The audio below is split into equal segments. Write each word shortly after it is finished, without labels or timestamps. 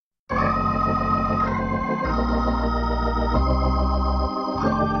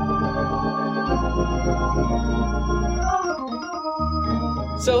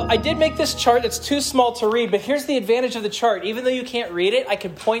So I did make this chart. It's too small to read, but here's the advantage of the chart. Even though you can't read it, I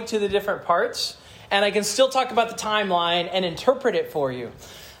can point to the different parts, and I can still talk about the timeline and interpret it for you.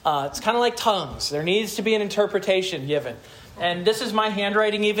 It's kind of like tongues. There needs to be an interpretation given. And this is my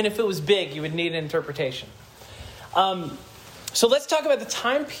handwriting. Even if it was big, you would need an interpretation. So let's talk about the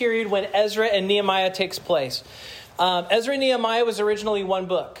time period when Ezra and Nehemiah takes place. Ezra and Nehemiah was originally one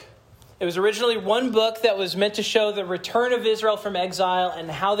book. It was originally one book that was meant to show the return of Israel from exile and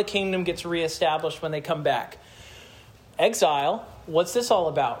how the kingdom gets reestablished when they come back. Exile, what's this all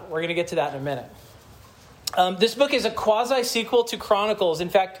about? We're going to get to that in a minute. This book is a quasi-sequel to Chronicles. In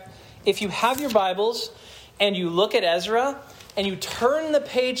fact, if you have your Bibles and you look at Ezra and you turn the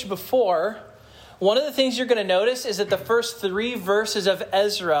page before, one of the things you're going to notice is that the first 3 verses of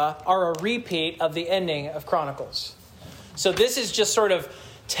Ezra are a repeat of the ending of Chronicles. So this is just sort of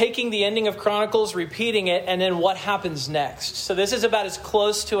taking the ending of Chronicles, repeating it, and then what happens next. So this is about as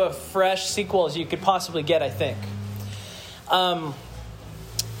close to a fresh sequel as you could possibly get, I think.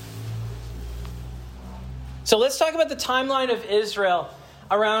 So let's talk about the timeline of Israel.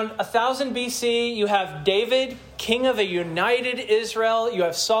 Around 1000 BC, you have David, king of a united Israel. You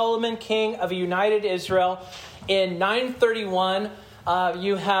have Solomon, king of a united Israel. In 931,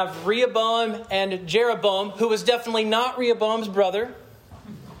 you have Rehoboam and Jeroboam, who was definitely not Rehoboam's brother.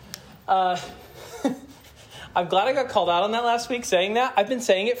 I'm glad I got called out on that last week saying that. I've been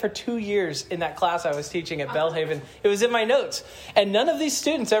saying it for 2 years in that class I was teaching at Belhaven. It was in my notes. And none of these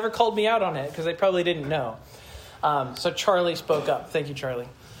students ever called me out on it because they probably didn't know. So Charlie spoke up. Thank you, Charlie,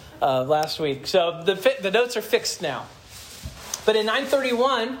 last week. So the notes are fixed now. But in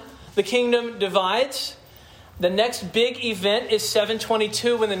 931, the kingdom divides. The next big event is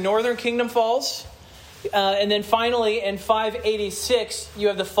 722 when the northern kingdom falls. And then finally, in 586, you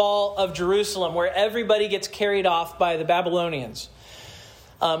have the fall of Jerusalem, where everybody gets carried off by the Babylonians.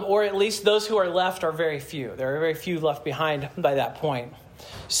 Or at least those who are left are very few. There are very few left behind by that point.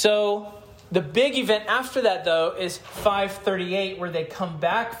 So the big event after that, though, is 538, where they come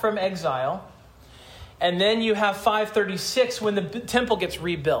back from exile. And then you have 536 when the temple gets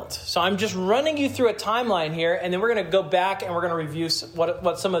rebuilt. So I'm just running you through a timeline here, and then we're going to go back and we're going to review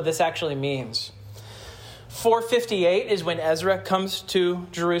what some of this actually means. 458 is when Ezra comes to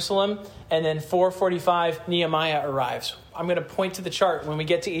Jerusalem, and then 445, Nehemiah arrives. I'm going to point to the chart when we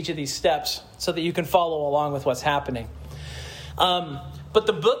get to each of these steps so that you can follow along with what's happening. But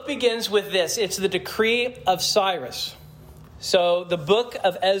the book begins with this. It's the decree of Cyrus. So the book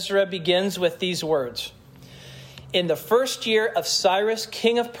of Ezra begins with these words. In the first year of Cyrus,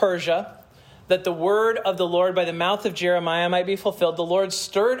 king of Persia, that the word of the Lord by the mouth of Jeremiah might be fulfilled, the Lord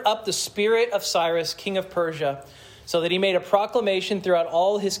stirred up the spirit of Cyrus, king of Persia, so that he made a proclamation throughout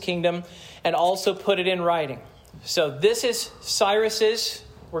all his kingdom and also put it in writing. So this is Cyrus's,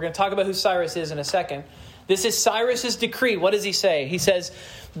 we're going to talk about who Cyrus is in a second. This is Cyrus's decree. What does he say? He says,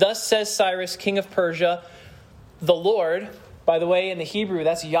 thus says Cyrus, king of Persia, the Lord, by the way, in the Hebrew,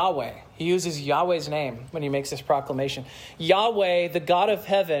 that's Yahweh. He uses Yahweh's name when he makes this proclamation. Yahweh, the God of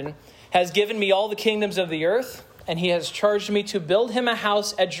heaven, has given me all the kingdoms of the earth, and he has charged me to build him a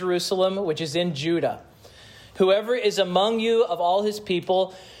house at Jerusalem, which is in Judah. Whoever is among you of all his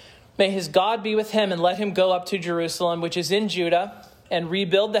people, may his God be with him, and let him go up to Jerusalem, which is in Judah, and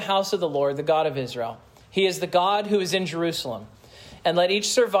rebuild the house of the Lord, the God of Israel. He is the God who is in Jerusalem. And let each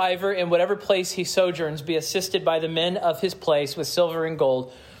survivor in whatever place he sojourns be assisted by the men of his place with silver and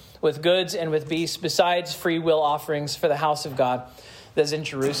gold, with goods and with beasts, besides free will offerings for the house of God that's in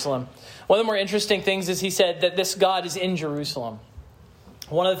Jerusalem. One of the more interesting things is he said that this God is in Jerusalem.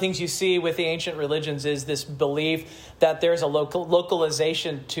 One of the things you see with the ancient religions is this belief that there's a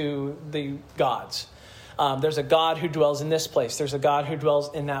localization to the gods. There's a God who dwells in this place. There's a God who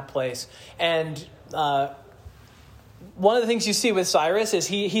dwells in that place. And one of the things you see with Cyrus is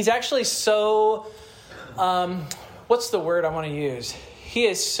he's actually so, what's the word I want to use? He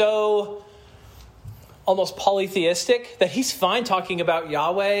is so almost polytheistic that he's fine talking about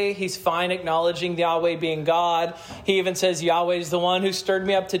Yahweh. He's fine acknowledging Yahweh being God. He even says Yahweh is the one who stirred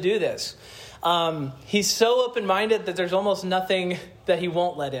me up to do this. He's so open-minded that there's almost nothing that he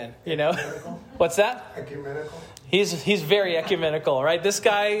won't let in, you know? What's that? Ecumenical? He's very ecumenical, right? This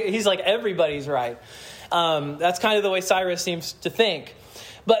guy, he's like everybody's right. That's kind of the way Cyrus seems to think.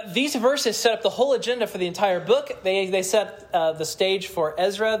 But these verses set up the whole agenda for the entire book. They set the stage for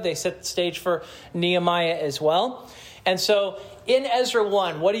Ezra. They set the stage for Nehemiah as well. And so in Ezra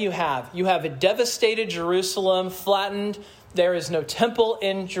 1, what do you have? You have a devastated Jerusalem, flattened. There is no temple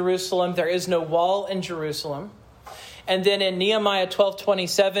in Jerusalem. There is no wall in Jerusalem. And then in Nehemiah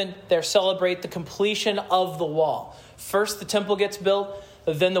 12:27, they celebrate the completion of the wall. First, the temple gets built.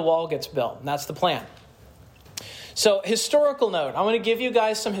 then the wall gets built. And that's the plan. So historical note. I'm going to give you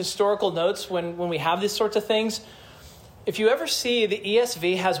guys some historical notes when we have these sorts of things. If you ever see the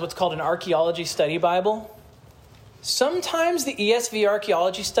ESV has what's called an archaeology study Bible, sometimes the ESV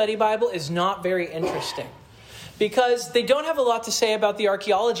archaeology study Bible is not very interesting because they don't have a lot to say about the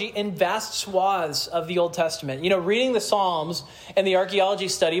archaeology in vast swaths of the Old Testament. Reading the Psalms and the archaeology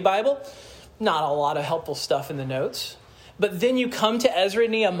study Bible, not a lot of helpful stuff in the notes. But then you come to Ezra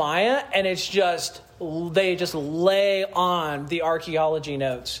and Nehemiah and they just lay on the archaeology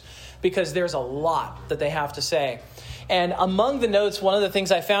notes because there's a lot that they have to say. And among the notes, one of the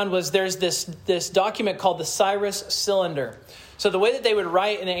things I found was there's this document called the Cyrus Cylinder. So the way that they would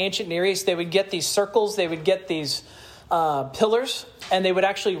write in the ancient Near East, they would get these circles, they would get these pillars, and they would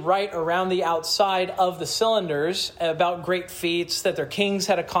actually write around the outside of the cylinders about great feats that their kings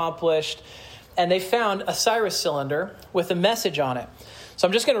had accomplished. And they found a Cyrus cylinder with a message on it. So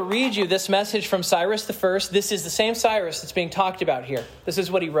I'm just going to read you this message from Cyrus I. This is the same Cyrus that's being talked about here. This is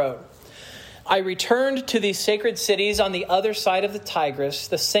what he wrote. I returned to these sacred cities on the other side of the Tigris,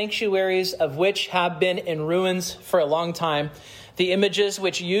 the sanctuaries of which have been in ruins for a long time, the images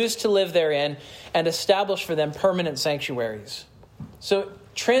which used to live therein, and established for them permanent sanctuaries. So,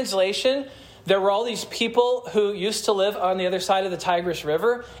 translation, there were all these people who used to live on the other side of the Tigris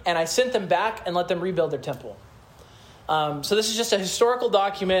River, and I sent them back and let them rebuild their temple. So this is just a historical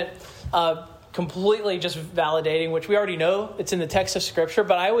document, completely just validating, which we already know. It's in the text of Scripture,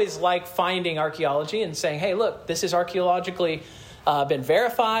 but I always like finding archaeology and saying, hey, look, this is archaeologically been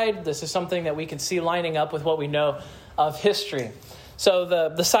verified. This is something that we can see lining up with what we know of history. So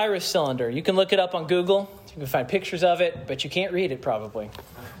the Cyrus cylinder, you can look it up on Google. You can find pictures of it, but you can't read it probably.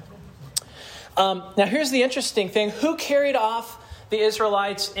 Now, here's the interesting thing. Who carried off the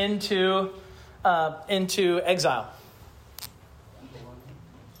Israelites into exile?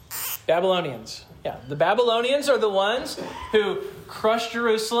 Babylonians. Yeah, the Babylonians are the ones who crushed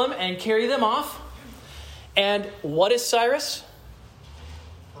Jerusalem and carry them off. And what is Cyrus?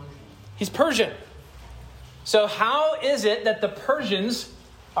 He's Persian. So how is it that the Persians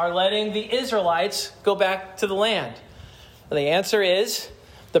are letting the Israelites go back to the land? Well, the answer is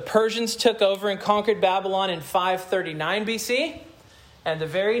the Persians took over and conquered Babylon in 539 BC. And the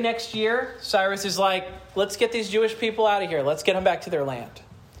very next year, Cyrus is like, let's get these Jewish people out of here. Let's get them back to their land.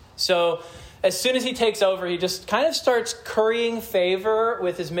 So as soon as he takes over, he just kind of starts currying favor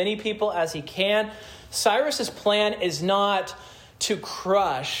with as many people as he can. Cyrus's plan is not to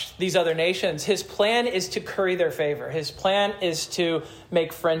crush these other nations. His plan is to curry their favor. His plan is to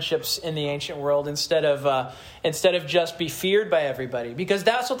make friendships in the ancient world instead of just be feared by everybody. Because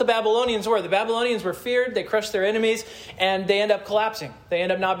that's what the Babylonians were. The Babylonians were feared. They crushed their enemies, and they end up collapsing. They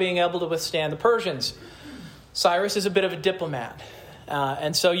end up not being able to withstand the Persians. Cyrus is a bit of a diplomat.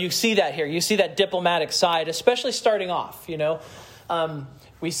 And so you see that here. You see that diplomatic side, especially starting off,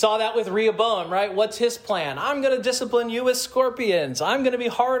 we saw that with Rehoboam, right? What's his plan? I'm going to discipline you with scorpions. I'm going to be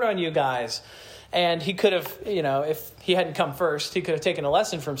hard on you guys. And he could have, if he hadn't come first, he could have taken a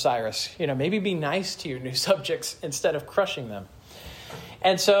lesson from Cyrus. Maybe be nice to your new subjects instead of crushing them.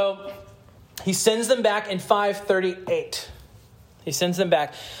 And so he sends them back in 538. He sends them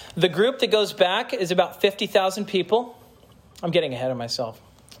back. The group that goes back is about 50,000 people. I'm getting ahead of myself.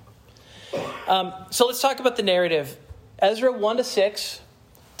 So let's talk about the narrative. Ezra 1-6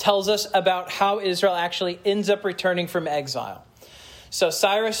 tells us about how Israel actually ends up returning from exile. So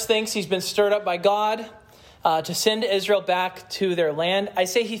Cyrus thinks he's been stirred up by God to send Israel back to their land. I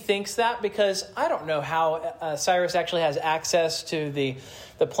say he thinks that because I don't know how Cyrus actually has access to the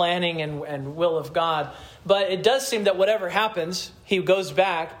planning and will of God. But it does seem that whatever happens, he goes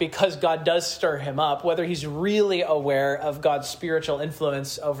back because God does stir him up. Whether he's really aware of God's spiritual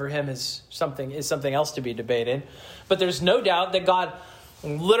influence over him is something else to be debated. But there's no doubt that God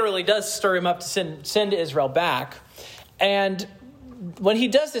literally does stir him up to send Israel back. And when he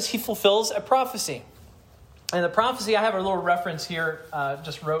does this, he fulfills a prophecy. And the prophecy, I have a little reference here,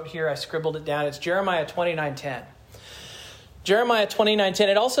 just wrote here, I scribbled it down. It's Jeremiah 29:10. Jeremiah 29:10.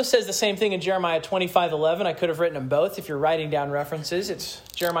 It also says the same thing in Jeremiah 25:11. I could have written them both if you're writing down references. It's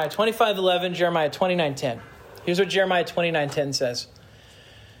Jeremiah 25:11, Jeremiah 29:10. Here's what Jeremiah 29:10 says.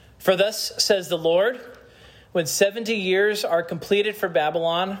 For thus says the Lord, when 70 years are completed for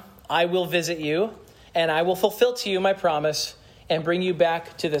Babylon, I will visit you, and I will fulfill to you my promise and bring you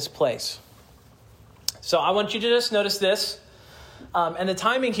back to this place. So I want you to just notice this. And the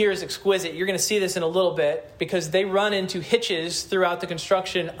timing here is exquisite. You're going to see this in a little bit because they run into hitches throughout the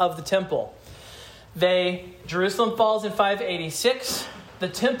construction of the temple. Jerusalem falls in 586. The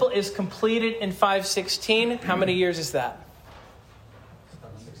temple is completed in 516. How many years is that?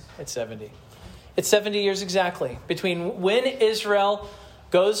 It's 70. It's 70 years exactly between when Israel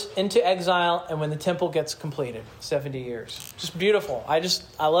goes into exile and when the temple gets completed. 70 years. Just beautiful. I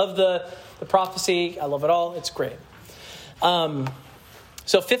love the prophecy. I love it all. It's great.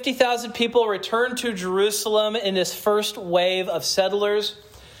 So 50,000 people return to Jerusalem in this first wave of settlers.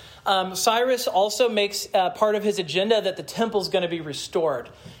 Cyrus also makes part of his agenda that the temple's going to be restored.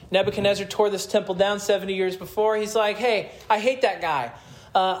 Nebuchadnezzar tore this temple down 70 years before. He's like, hey, I hate that guy.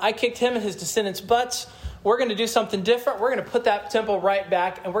 I kicked him and his descendants' butts. We're going to do something different. We're going to put that temple right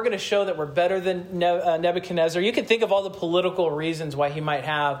back, and we're going to show that we're better than Nebuchadnezzar. You can think of all the political reasons why he might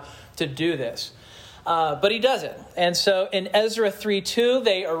have to do this. But he doesn't. And so in Ezra 3:2,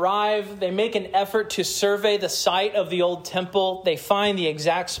 they arrive. They make an effort to survey the site of the old temple. They find the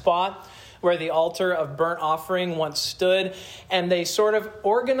exact spot where the altar of burnt offering once stood. And they sort of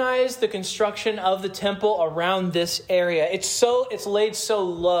organize the construction of the temple around this area. It's laid so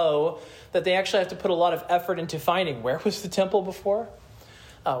low that they actually have to put a lot of effort into finding where was the temple before,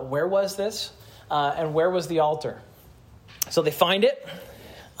 where was this, and where was the altar. So they find it.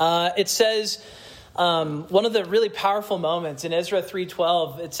 It says, one of the really powerful moments in Ezra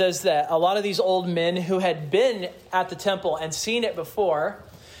 3:12, it says that a lot of these old men who had been at the temple and seen it before,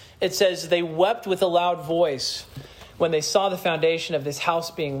 it says they wept with a loud voice when they saw the foundation of this house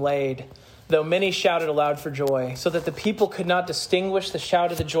being laid, though many shouted aloud for joy, so that the people could not distinguish the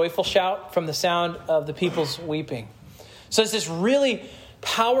shout of the joyful shout from the sound of the people's weeping. So it's this really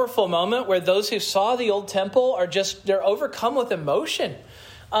powerful moment where those who saw the old temple they're overcome with emotion.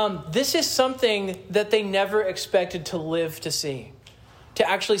 This is something that they never expected to live to see, to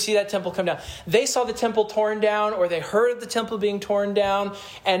actually see that temple come down. They saw the temple torn down, or they heard of the temple being torn down,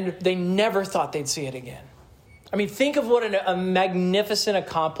 and they never thought they'd see it again. I mean, think of what a magnificent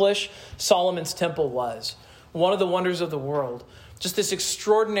accomplishment Solomon's temple was. One of the wonders of the world. Just this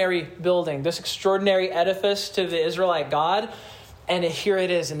extraordinary building, this extraordinary edifice to the Israelite God. And here it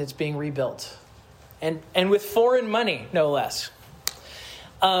is, and it's being rebuilt. And with foreign money, no less.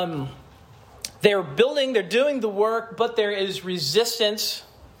 They're doing the work, but there is resistance.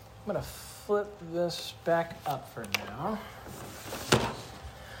 I'm going to flip this back up for now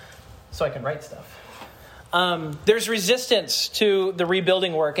so I can write stuff. There's resistance to the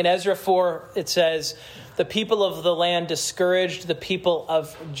rebuilding work. In Ezra 4, it says, the people of the land discouraged the people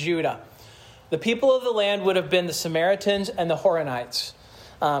of Judah. The people of the land would have been the Samaritans and the Horonites.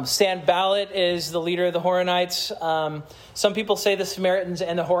 Sanballat is the leader of the Horonites. Some people say the Samaritans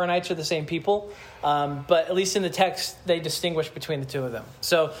and the Horonites are the same people. But at least in the text, they distinguish between the two of them.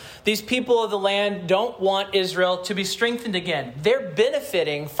 So these people of the land don't want Israel to be strengthened again. They're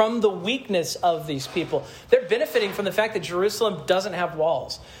benefiting from the weakness of these people. They're benefiting from the fact that Jerusalem doesn't have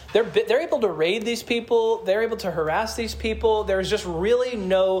walls. They're able to raid these people. They're able to harass these people. There's just really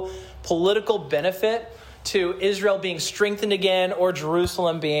no political benefit to Israel being strengthened again or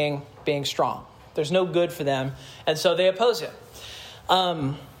Jerusalem being strong. There's no good for them. And so they oppose it.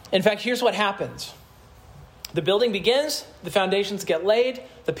 In fact, here's what happens. The building begins. The foundations get laid.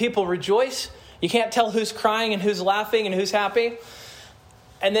 The people rejoice. You can't tell who's crying and who's laughing and who's happy.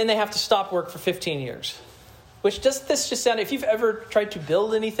 And then they have to stop work for 15 years. Which doesn't this just sound, if you've ever tried to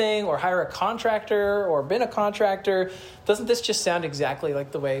build anything or hire a contractor or been a contractor, doesn't this just sound exactly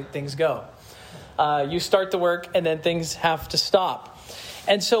like the way things go? You start the work and then things have to stop.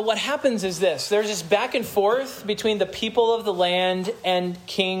 And so what happens is this. There's this back and forth between the people of the land and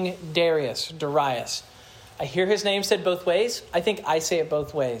King Darius. I hear his name said both ways. I think I say it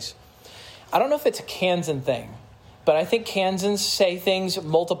both ways. I don't know if it's a Kansan thing, but I think Kansans say things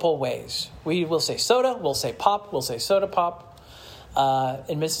multiple ways. We will say soda, we'll say pop, we'll say soda pop.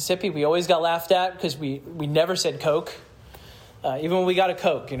 In Mississippi, we always got laughed at because we never said Coke. Even when we got a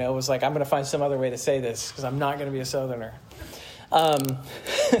Coke, it was like, I'm going to find some other way to say this because I'm not going to be a Southerner. And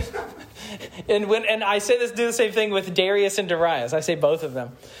I say this, do the same thing with Darius and Darius. I say both of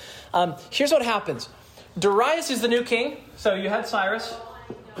them. Here's what happens. Darius is the new king. So you had Cyrus.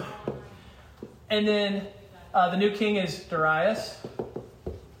 And then the new king is Darius.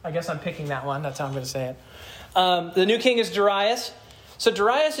 I guess I'm picking that one. That's how I'm going to say it. The new king is Darius. So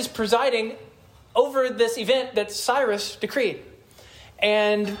Darius is presiding over this event that Cyrus decreed.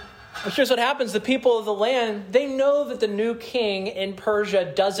 And here's what happens. The people of the land, they know that the new king in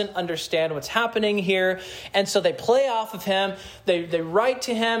Persia doesn't understand what's happening here. And so they play off of him. They write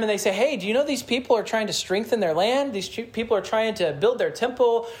to him and they say, hey, do you know these people are trying to strengthen their land? These people are trying to build their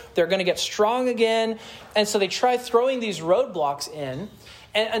temple. They're going to get strong again. And so they try throwing these roadblocks in.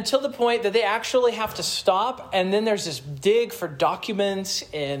 And until the point that they actually have to stop. And then there's this dig for documents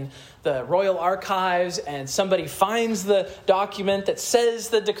in the royal archives. And somebody finds the document that says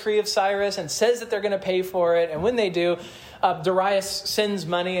the decree of Cyrus and says that they're going to pay for it. And when they do, Darius sends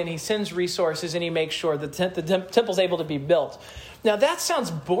money and he sends resources and he makes sure that the temple's able to be built. Now that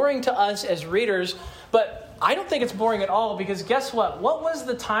sounds boring to us as readers, but I don't think it's boring at all, because guess what? What was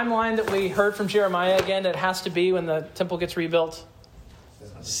the timeline that we heard from Jeremiah again that has to be when the temple gets rebuilt?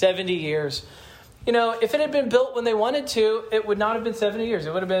 70 years. If it had been built when they wanted to, it would not have been 70 years.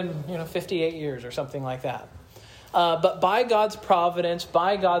 It would have been, 58 years or something like that. But by God's providence,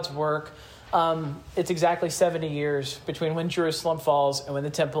 by God's work, it's exactly 70 years between when Jerusalem falls and when the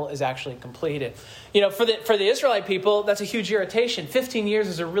temple is actually completed. For the Israelite people, that's a huge irritation. 15 years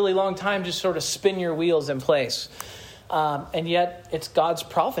is a really long time to sort of spin your wheels in place. And yet it's God's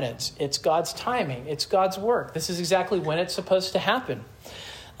providence. It's God's timing. It's God's work. This is exactly when it's supposed to happen.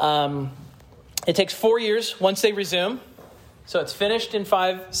 It takes 4 years once they resume. So it's finished in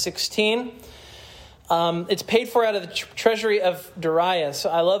 516. It's paid for out of the treasury of Darius.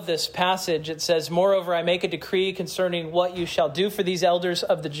 I love this passage. It says, "Moreover, I make a decree concerning what you shall do for these elders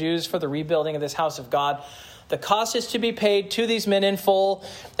of the Jews for the rebuilding of this house of God. The cost is to be paid to these men in full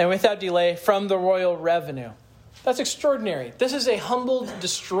and without delay from the royal revenue." That's extraordinary. This is a humbled,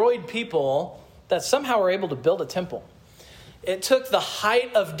 destroyed people that somehow are able to build a temple. It took the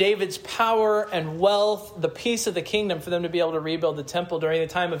height of David's power and wealth, the peace of the kingdom, for them to be able to rebuild the temple during the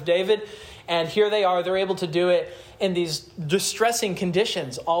time of David. And here they are. They're able to do it in these distressing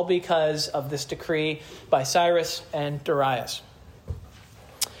conditions, all because of this decree by Cyrus and Darius.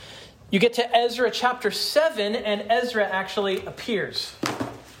 You get to Ezra chapter 7, and Ezra actually appears,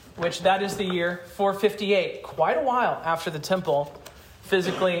 which that is the year 458, quite a while after the temple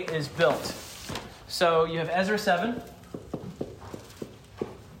physically is built. So you have Ezra 7.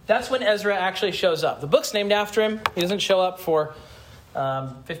 That's when Ezra actually shows up. The book's named after him. He doesn't show up for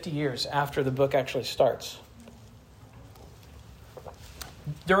 50 years after the book actually starts.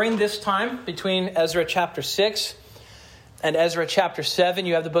 During this time, between Ezra chapter 6 and Ezra chapter 7,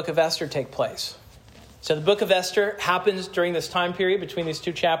 you have the book of Esther take place. So the book of Esther happens during this time period between these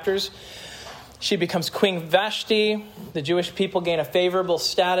two chapters. She becomes Queen Vashti. The Jewish people gain a favorable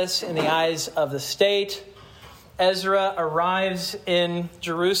status in the eyes of the state. Ezra arrives in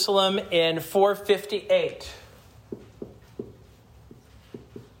Jerusalem in 458.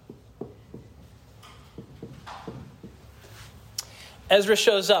 Ezra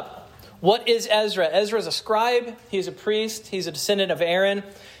shows up. What is Ezra? Ezra is a scribe. He's a priest. He's a descendant of Aaron.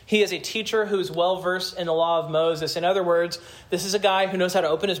 He is a teacher who's well-versed in the law of Moses. In other words, this is a guy who knows how to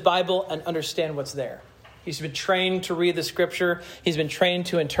open his Bible and understand what's there. He's been trained to read the scripture. He's been trained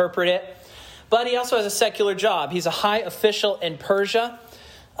to interpret it. But he also has a secular job. He's a high official in Persia.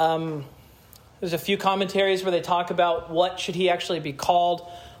 There's a few commentaries where they talk about what should he actually be called.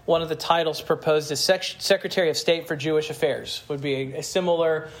 One of the titles proposed is Secretary of State for Jewish Affairs. Would be a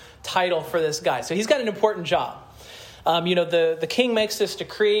similar title for this guy. So he's got an important job. The king makes this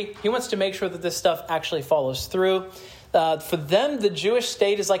decree. He wants to make sure that this stuff actually follows through. For them, the Jewish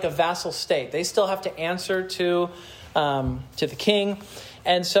state is like a vassal state. They still have to answer to the king.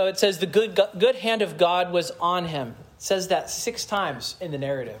 And so it says the good hand of God was on him. It says that 6 times in the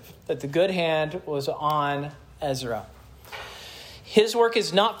narrative, that the good hand was on Ezra. His work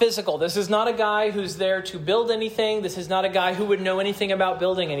is not physical. This is not a guy who's there to build anything. This is not a guy who would know anything about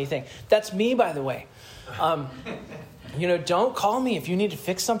building anything. That's me, by the way. Don't call me if you need to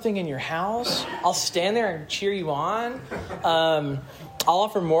fix something in your house. I'll stand there and cheer you on. I'll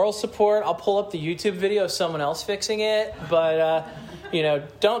offer moral support. I'll pull up the YouTube video of someone else fixing it. But,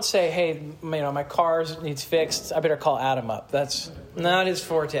 don't say, hey, my car needs fixed. I better call Adam up. That's not his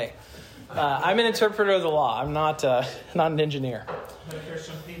forte. I'm an interpreter of the law. I'm not an engineer. But if there's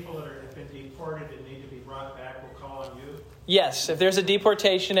some people that have been deported and need to be brought back, we'll call on you? Yes. If there's a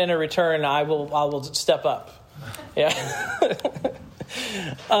deportation and a return, I will step up. Yeah.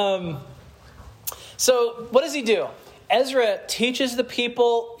 So what does he do? Ezra teaches the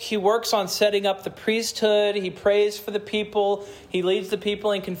people. He works on setting up the priesthood. He prays for the people. He leads the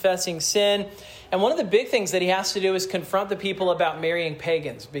people in confessing sin. And one of the big things that he has to do is confront the people about marrying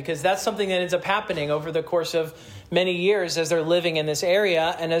pagans, because that's something that ends up happening over the course of many years as they're living in this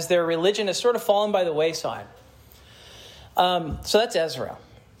area and as their religion has sort of fallen by the wayside. So that's Ezra.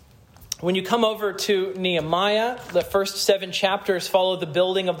 When you come over to Nehemiah, the first 7 chapters follow the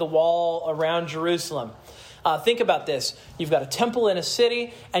building of the wall around Jerusalem. Think about this. You've got a temple in a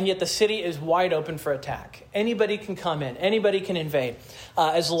city, and yet the city is wide open for attack. Anybody can come in. Anybody can invade.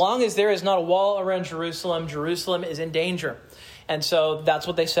 As long as there is not a wall around Jerusalem, Jerusalem is in danger. And so that's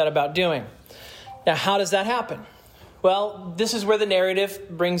what they set about doing. Now, how does that happen? Well, this is where the narrative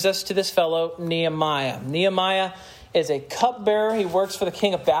brings us to this fellow, Nehemiah. Nehemiah is a cupbearer. He works for the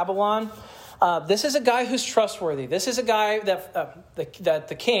king of Babylon. This is a guy who's trustworthy. This is a guy that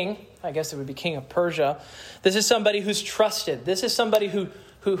the king, I guess it would be king of Persia, this is somebody who's trusted. This is somebody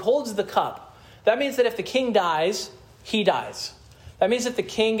who holds the cup. That means that if the king dies, he dies. That means if the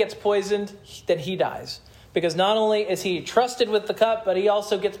king gets poisoned, then he dies. Because not only is he trusted with the cup, but he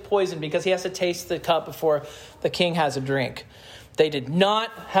also gets poisoned because he has to taste the cup before the king has a drink. They did not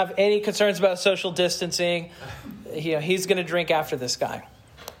have any concerns about social distancing. He's going to drink after this guy.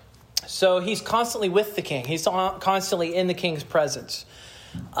 So he's constantly with the king. He's constantly in the king's presence.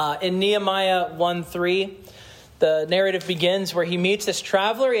 In Nehemiah 1:3, the narrative begins where he meets this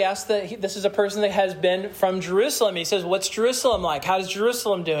traveler. He asks this is a person that has been from Jerusalem. He says, "What's Jerusalem like? How is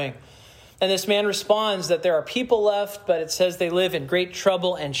Jerusalem doing?" And this man responds that there are people left, but it says they live in great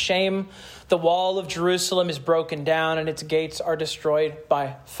trouble and shame. The wall of Jerusalem is broken down and its gates are destroyed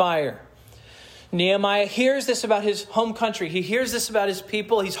by fire. Nehemiah hears this about his home country. He hears this about his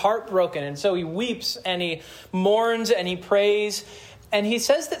people. He's heartbroken. And so he weeps and he mourns and he prays. And he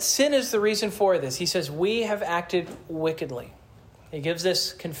says that sin is the reason for this. He says, we have acted wickedly. He gives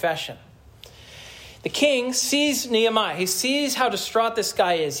this confession. The king sees Nehemiah. He sees how distraught this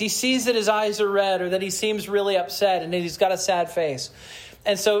guy is. He sees that his eyes are red or that he seems really upset and that he's got a sad face.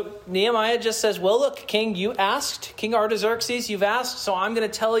 And so Nehemiah just says, well, look, king, you asked. King Artaxerxes, you've asked. So I'm going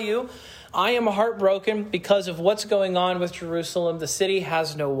to tell you, I am heartbroken because of what's going on with Jerusalem. The city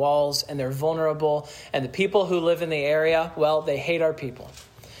has no walls and they're vulnerable. And the people who live in the area, well, they hate our people.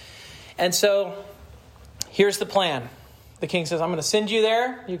 And so here's the plan. The king says, I'm going to send you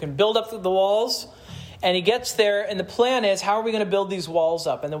there. You can build up the walls. And he gets there, and the plan is, how are we going to build these walls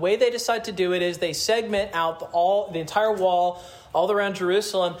up? And the way they decide to do it is they segment out the entire wall all around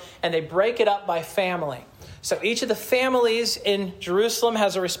Jerusalem, and they break it up by family. So each of the families in Jerusalem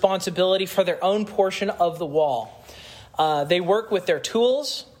has a responsibility for their own portion of the wall. They work with their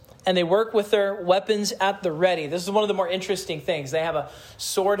tools, and they work with their weapons at the ready. This is one of the more interesting things. They have a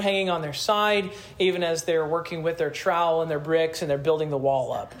sword hanging on their side, even as they're working with their trowel and their bricks, and they're building the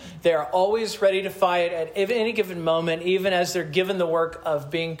wall up. They're always ready to fight at any given moment, even as they're given the work of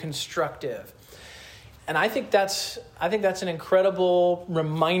being constructive. And I think that's an incredible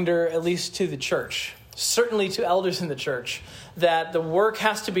reminder, at least to the church, certainly to elders in the church, that the work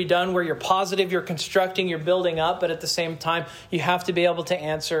has to be done where you're positive, you're constructing, you're building up, but at the same time, you have to be able to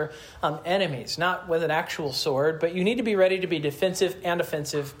answer enemies, not with an actual sword, but you need to be ready to be defensive and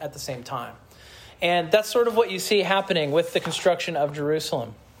offensive at the same time. And that's sort of what you see happening with the construction of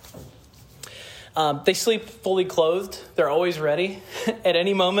Jerusalem. They sleep fully clothed. They're always ready. At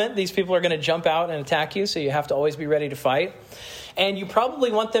any moment, these people are going to jump out and attack you, so you have to always be ready to fight. And you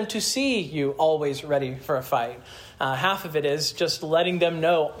probably want them to see you always ready for a fight. Half of it is just letting them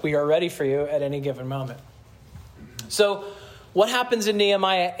know we are ready for you at any given moment. So what happens in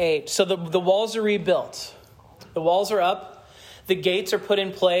Nehemiah 8? So the walls are rebuilt. The walls are up. The gates are put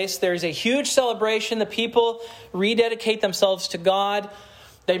in place. There's a huge celebration. The people rededicate themselves to God.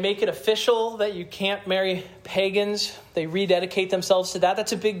 They make it official that you can't marry pagans. They rededicate themselves to that.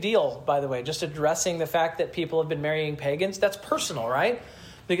 That's a big deal, by the way, just addressing the fact that people have been marrying pagans. That's personal, right?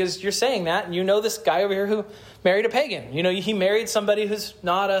 Because you're saying that, and you know this guy over here who married a pagan. You know, he married somebody who's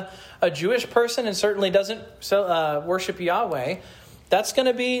not a Jewish person and certainly doesn't worship Yahweh. That's going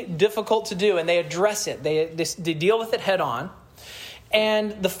to be difficult to do, and they address it. They deal with it head on.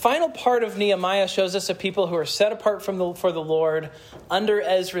 And the final part of Nehemiah shows us a people who are set apart for the Lord under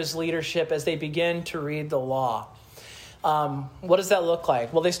Ezra's leadership as they begin to read the law. What does that look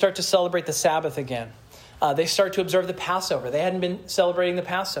like? Well, they start to celebrate the Sabbath again. They start to observe the Passover. They hadn't been celebrating the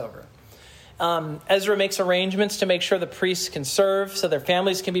Passover. Ezra makes arrangements to make sure the priests can serve so their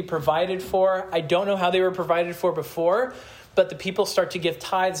families can be provided for. I don't know how they were provided for before, but the people start to give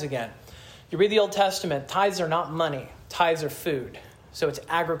tithes again. You read the Old Testament, tithes are not money. Tithes are food. So it's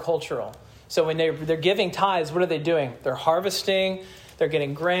agricultural. So when they're giving tithes, what are they doing? They're harvesting, they're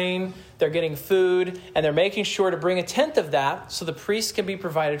getting grain, they're getting food, and they're making sure to bring a tenth of that so the priests can be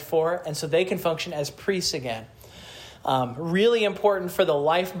provided for and so they can function as priests again. Really important for the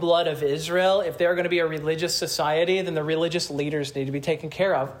lifeblood of Israel. If they're going to be a religious society, then the religious leaders need to be taken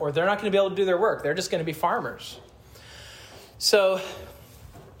care of, or they're not going to be able to do their work. They're just going to be farmers. So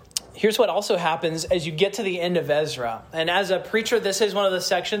here's what also happens as you get to the end of Ezra. And as a preacher, this is one of the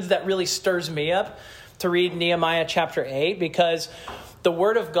sections that really stirs me up to read Nehemiah chapter 8, because the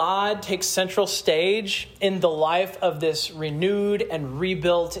Word of God takes central stage in the life of this renewed and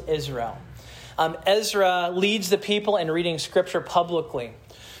rebuilt Israel. Ezra leads the people in reading scripture publicly.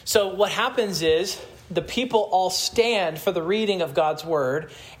 So what happens is the people all stand for the reading of God's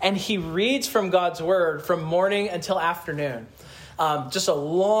word, and he reads from God's word from morning until afternoon. Just a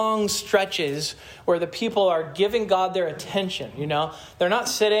long stretches where the people are giving God their attention. They're not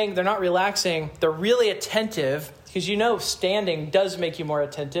sitting, they're not relaxing, they're really attentive, because standing does make you more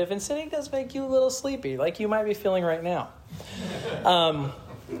attentive, and sitting does make you a little sleepy, like you might be feeling right now.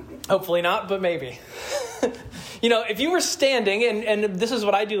 Hopefully not, but maybe. If you were standing, and this is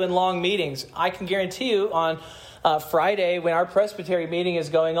what I do in long meetings, I can guarantee you on Friday when our presbytery meeting is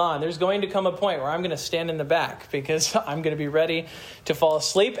going on, there's going to come a point where I'm going to stand in the back because I'm going to be ready to fall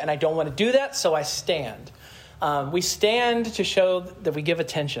asleep, and I don't want to do that, so I stand. We stand to show that we give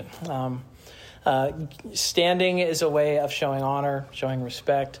attention. Standing is a way of showing honor, showing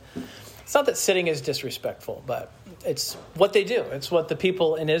respect. It's not that sitting is disrespectful, but it's what they do. It's what the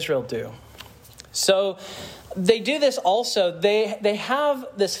people in Israel do. So they do this also. They have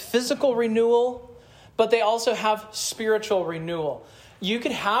this physical renewal, but they also have spiritual renewal. You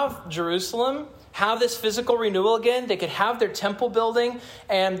could have Jerusalem have this physical renewal again. They could have their temple building,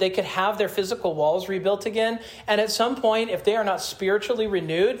 and they could have their physical walls rebuilt again. And at some point, if they are not spiritually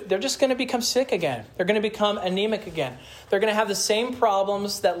renewed, they're just going to become sick again. They're going to become anemic again. They're going to have the same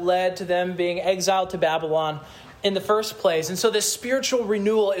problems that led to them being exiled to Babylon in the first place. And so this spiritual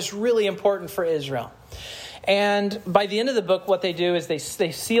renewal is really important for Israel. And by the end of the book, what they do is they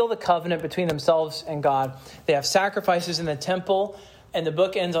seal the covenant between themselves and God. They have sacrifices in the temple, and the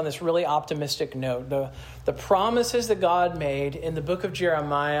book ends on this really optimistic note. The promises that God made in the book of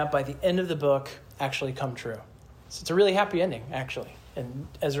Jeremiah, by the end of the book, actually come true. So it's a really happy ending, actually, in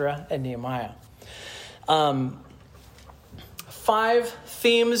Ezra and Nehemiah. 5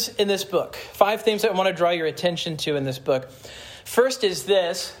 themes in this book. 5 themes that I want to draw your attention to in this book. First is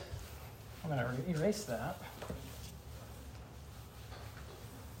this. I'm going to erase that.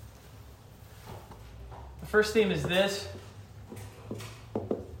 The first theme is this.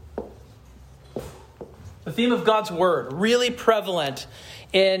 The theme of God's word, really prevalent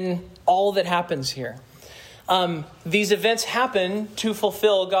in all that happens here. These events happen to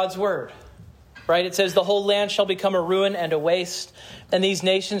fulfill God's word, right? It says the whole land shall become a ruin and a waste, and these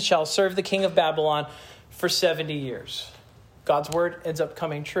nations shall serve the king of Babylon for 70 years. God's word ends up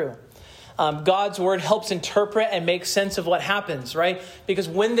coming true. God's word helps interpret and make sense of what happens, right? Because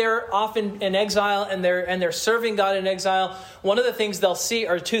when they're often in exile and they're serving God in exile, one of the things they'll see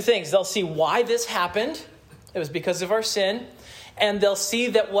are 2 things. They'll see why this happened. It was because of our sin. And they'll see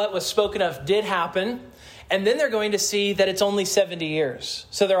that what was spoken of did happen. And then they're going to see that it's only 70 years.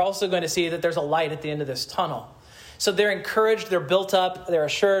 So they're also going to see that there's a light at the end of this tunnel. So they're encouraged, they're built up, they're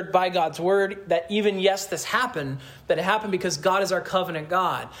assured by God's word that even, yes, this happened, but it happened because God is our covenant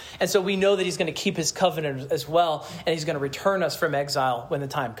God. And so we know that he's going to keep his covenant as well, and he's going to return us from exile when the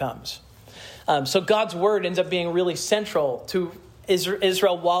time comes. So God's word ends up being really central to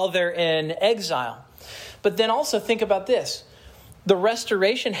Israel while they're in exile. But then also think about this. The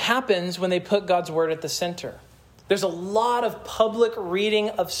restoration happens when they put God's word at the center. There's a lot of public reading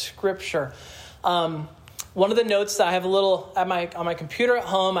of Scripture. One of the notes that I have on my computer at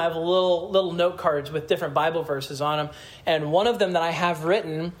home, I have little note cards with different Bible verses on them. And one of them that I have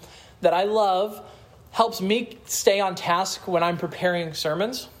written that I love helps me stay on task when I'm preparing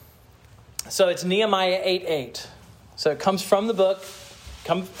sermons. So it's Nehemiah 8:8. So it comes from the book.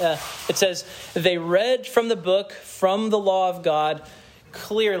 It says, they read from the book, from the law of God,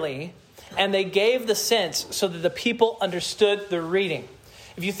 clearly, and they gave the sense so that the people understood the reading.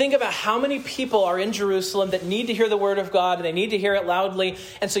 If you think about how many people are in Jerusalem that need to hear the word of God, and they need to hear it loudly,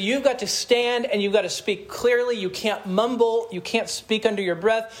 and so you've got to stand and you've got to speak clearly. You can't mumble. You can't speak under your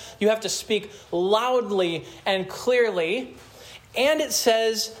breath. You have to speak loudly and clearly. And it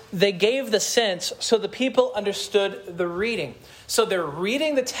says they gave the sense so the people understood the reading. So they're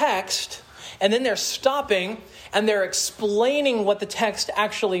reading the text, and then they're stopping, and they're explaining what the text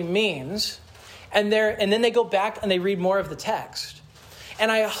actually means. And then they go back and they read more of the text.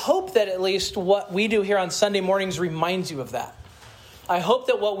 And I hope that at least what we do here on Sunday mornings reminds you of that. I hope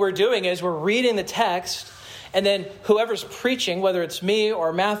that what we're doing is we're reading the text, and then whoever's preaching, whether it's me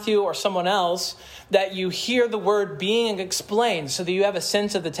or Matthew or someone else, that you hear the word being explained so that you have a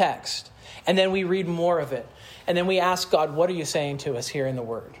sense of the text. And then we read more of it. And then we ask God, what are you saying to us here in the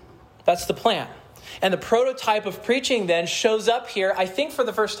word? That's the plan. And the prototype of preaching then shows up here, I think for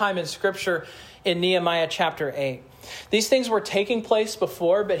the first time in Scripture, in Nehemiah chapter 8. These things were taking place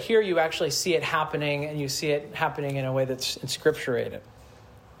before, but here you actually see it happening, and you see it happening in a way that's inscripturated.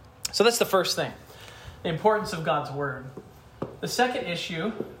 So that's the first thing, the importance of God's word. The second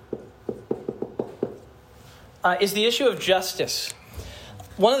issue is the issue of justice.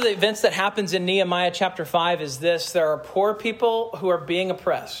 One of the events that happens in Nehemiah chapter 5 is this. There are poor people who are being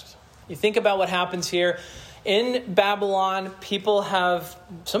oppressed. You think about what happens here. In Babylon,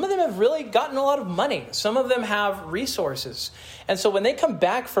 some of them have really gotten a lot of money. Some of them have resources. And so when they come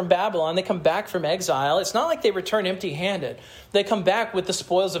back from Babylon, they come back from exile, it's not like they return empty-handed. They come back with the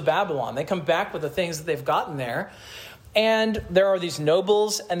spoils of Babylon. They come back with the things that they've gotten there. And there are these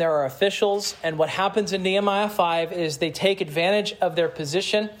nobles and there are officials. And what happens in Nehemiah 5 is they take advantage of their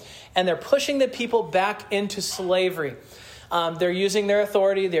position and they're pushing the people back into slavery. They're using their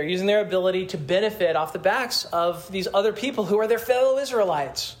authority, they're using their ability to benefit off the backs of these other people who are their fellow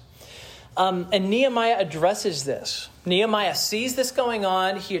Israelites. And Nehemiah addresses this. Nehemiah sees this going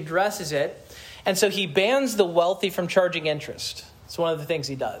on, he addresses it, and so he bans the wealthy from charging interest. It's one of the things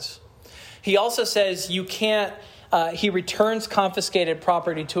he does. He also says he returns confiscated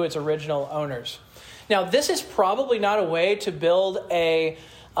property to its original owners. Now, this is probably not a way to build a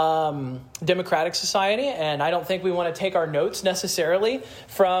democratic society, and I don't think we want to take our notes necessarily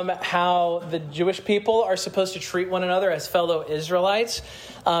from how the Jewish people are supposed to treat one another as fellow Israelites.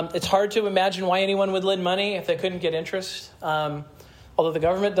 It's hard to imagine why anyone would lend money if they couldn't get interest, although the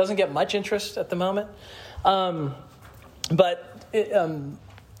government doesn't get much interest at the moment. But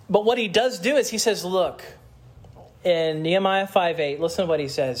what he does do is he says, look, in Nehemiah 5:8, listen to what he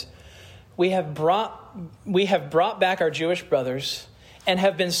says. We have brought back our Jewish brothers and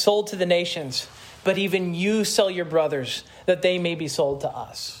have been sold to the nations, but even you sell your brothers that they may be sold to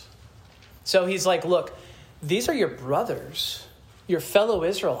us. So he's like, look, these are your brothers, your fellow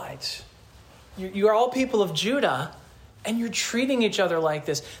Israelites. You are all people of Judah, and you're treating each other like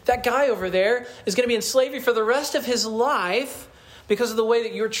this. That guy over there is going to be in slavery for the rest of his life because of the way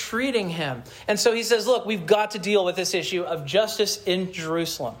that you're treating him. And so he says, look, we've got to deal with this issue of justice in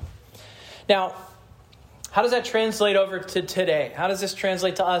Jerusalem. Now, how does that translate over to today? How does this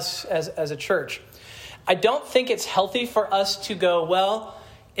translate to us as a church? I don't think it's healthy for us to go, well,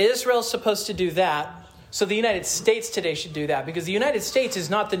 Israel's supposed to do that, so the United States today should do that, because the United States is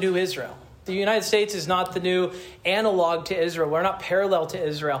not the new Israel. The United States is not the new analog to Israel. We're not parallel to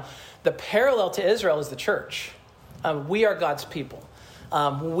Israel. The parallel to Israel is the church. We are God's people.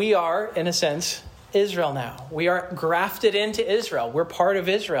 We are, in a sense, Israel now. We are grafted into Israel. We're part of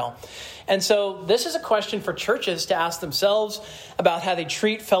Israel. And so this is a question for churches to ask themselves about how they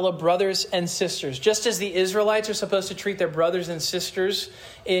treat fellow brothers and sisters. Just as the Israelites are supposed to treat their brothers and sisters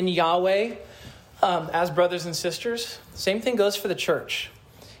in Yahweh as brothers and sisters, same thing goes for the church.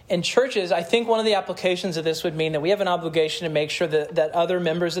 In churches, I think one of the applications of this would mean that we have an obligation to make sure that other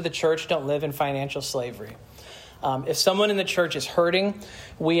members of the church don't live in financial slavery. If someone in the church is hurting,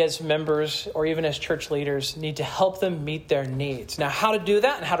 we as members or even as church leaders need to help them meet their needs. Now, how to do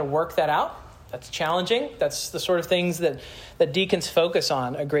that and how to work that out, that's challenging. That's the sort of things that deacons focus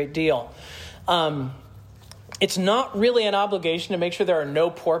on a great deal. It's not really an obligation to make sure there are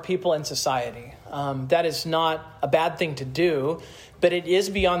no poor people in society. That is not a bad thing to do, but it is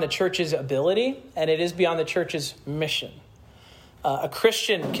beyond the church's ability and it is beyond the church's mission. A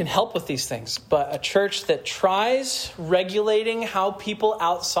Christian can help with these things, but a church that tries regulating how people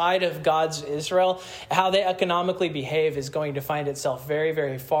outside of God's Israel, how they economically behave, is going to find itself very,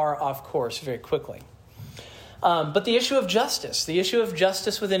 very far off course very quickly. But the issue of justice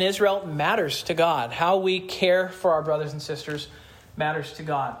within Israel matters to God. How we care for our brothers and sisters matters to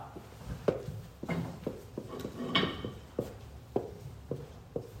God.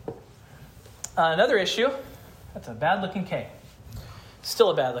 Another issue, that's a bad-looking K.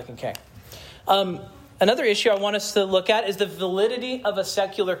 Still a bad-looking K. Another issue I want us to look at is the validity of a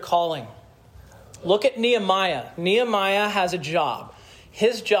secular calling. Look at Nehemiah. Nehemiah has a job.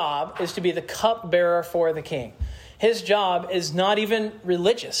 His job is to be the cupbearer for the king. His job is not even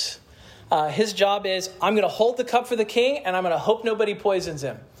religious. His job is, I'm going to hold the cup for the king, and I'm going to hope nobody poisons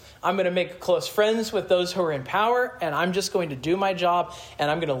him. I'm going to make close friends with those who are in power, and I'm just going to do my job, and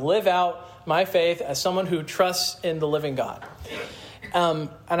I'm going to live out my faith as someone who trusts in the living God. And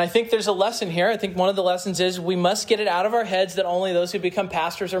I think there's a lesson here. I think one of the lessons is we must get it out of our heads that only those who become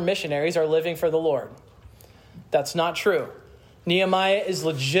pastors or missionaries are living for the Lord. That's not true. Nehemiah is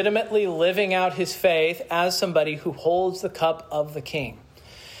legitimately living out his faith as somebody who holds the cup of the king.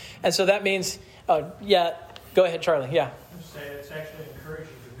 And so that means, go ahead, Charlie. Yeah. It's actually encouraging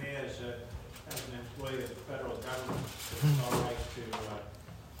to me as an employee of the federal government. It's all right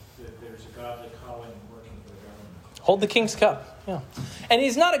that there's a godly calling working for the government. Hold the king's cup. Yeah. And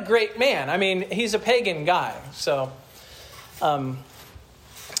he's not a great man. I mean, he's a pagan guy. So, but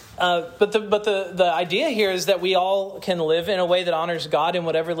the idea here is that we all can live in a way that honors God in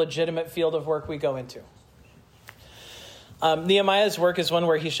whatever legitimate field of work we go into. Nehemiah's work is one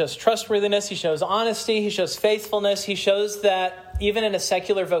where he shows trustworthiness, he shows honesty, he shows faithfulness, he shows that even in a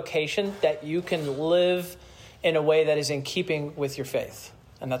secular vocation, that you can live in a way that is in keeping with your faith.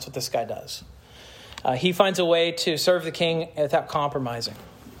 And that's what this guy does. He finds a way to serve the king without compromising.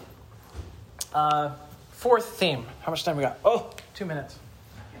 Fourth theme. How much time we got? 2 minutes.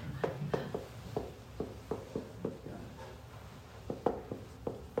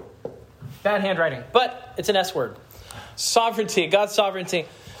 Bad handwriting, but it's an S word. Sovereignty, God's sovereignty.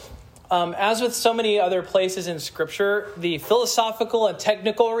 As with so many other places in Scripture, the philosophical and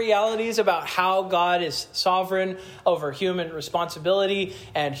technical realities about how God is sovereign over human responsibility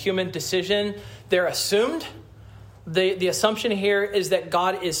and human decision, they're assumed. The assumption here is that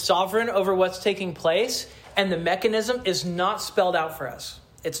God is sovereign over what's taking place, and the mechanism is not spelled out for us.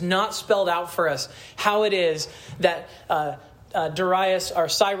 It's not spelled out for us how it is that Darius or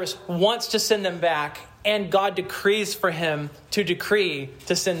Cyrus wants to send them back, and God decrees for him to decree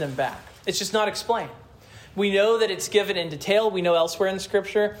to send them back. It's just not explained. We know that it's given in detail. We know elsewhere in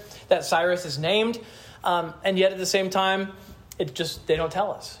Scripture that Cyrus is named, and yet at the same time, they don't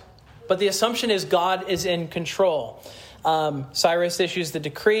tell us. But the assumption is God is in control. Cyrus issues the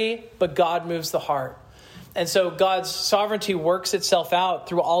decree, but God moves the heart. And so God's sovereignty works itself out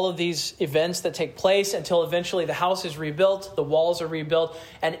through all of these events that take place until eventually the house is rebuilt, the walls are rebuilt,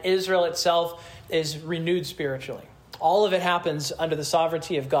 and Israel itself is renewed spiritually. All of it happens under the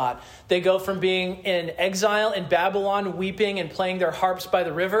sovereignty of God. They go from being in exile in Babylon, weeping and playing their harps by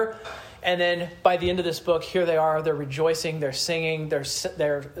the river. And then by the end of this book, here they are. They're rejoicing, they're singing,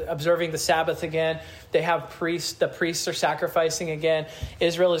 they're observing the Sabbath again. They have priests. The priests are sacrificing again.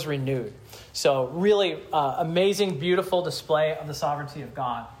 Israel is renewed. So really amazing, beautiful display of the sovereignty of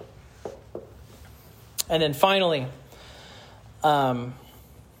God. And then finally, I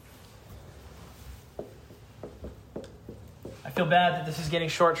feel bad that this is getting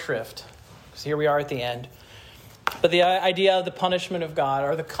short shrift, because here we are at the end. But the idea of the punishment of God,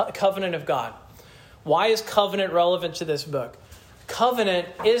 or the covenant of God. Why is covenant relevant to this book? Covenant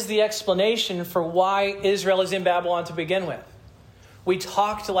is the explanation for why Israel is in Babylon to begin with. We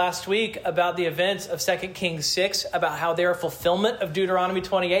talked last week about the events of 2 Kings 6, about how they're a fulfillment of Deuteronomy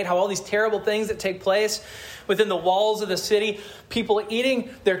 28, how all these terrible things that take place within the walls of the city, people eating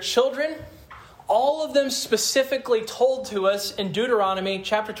their children, all of them specifically told to us in Deuteronomy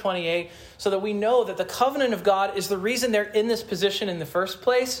chapter 28, so that we know that the covenant of God is the reason they're in this position in the first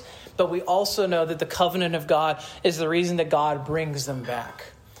place, but we also know that the covenant of God is the reason that God brings them back.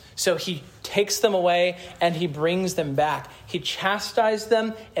 So he takes them away and he brings them back. He chastised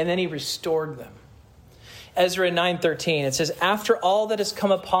them and then he restored them. Ezra 9:13, it says, "After all that has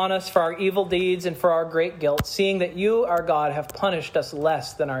come upon us for our evil deeds and for our great guilt, seeing that you, our God, have punished us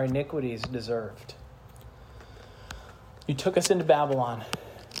less than our iniquities deserved." You took us into Babylon.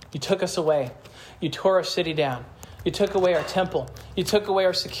 You took us away. You tore our city down. You took away our temple. You took away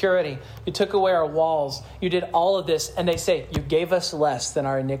our security. You took away our walls. You did all of this. And they say, you gave us less than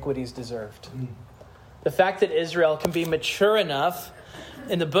our iniquities deserved. The fact that Israel can be mature enough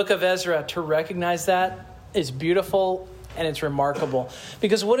in the book of Ezra to recognize that is beautiful and it's remarkable.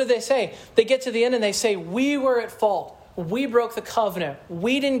 Because what do they say? They get to the end and they say, we were at fault. We broke the covenant.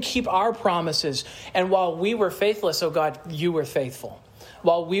 We didn't keep our promises. And while we were faithless, oh God, you were faithful.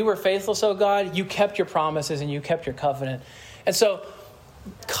 While we were faithless, oh God, you kept your promises and you kept your covenant. And so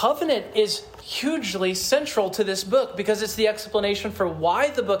covenant is hugely central to this book because it's the explanation for why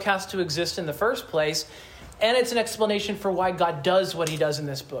the book has to exist in the first place. And it's an explanation for why God does what he does in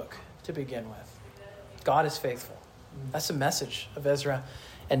this book to begin with. God is faithful. That's the message of Ezra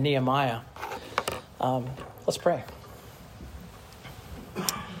and Nehemiah. Let's pray.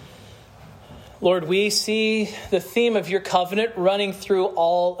 Lord, we see the theme of your covenant running through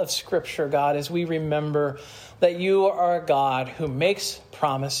all of Scripture, God, as we remember that you are a God who makes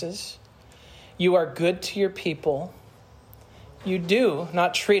promises. You are good to your people. You do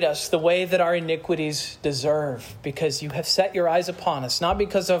not treat us the way that our iniquities deserve, because you have set your eyes upon us, not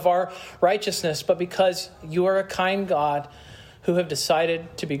because of our righteousness, but because you are a kind God who have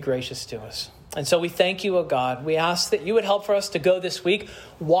decided to be gracious to us. And so we thank you, O God. We ask that you would help for us to go this week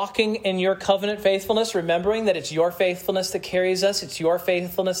walking in your covenant faithfulness, remembering that it's your faithfulness that carries us. It's your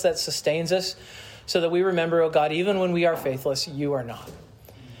faithfulness that sustains us, so that we remember, O God, even when we are faithless, you are not.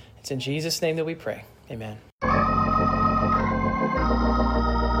 It's in Jesus' name that we pray. Amen.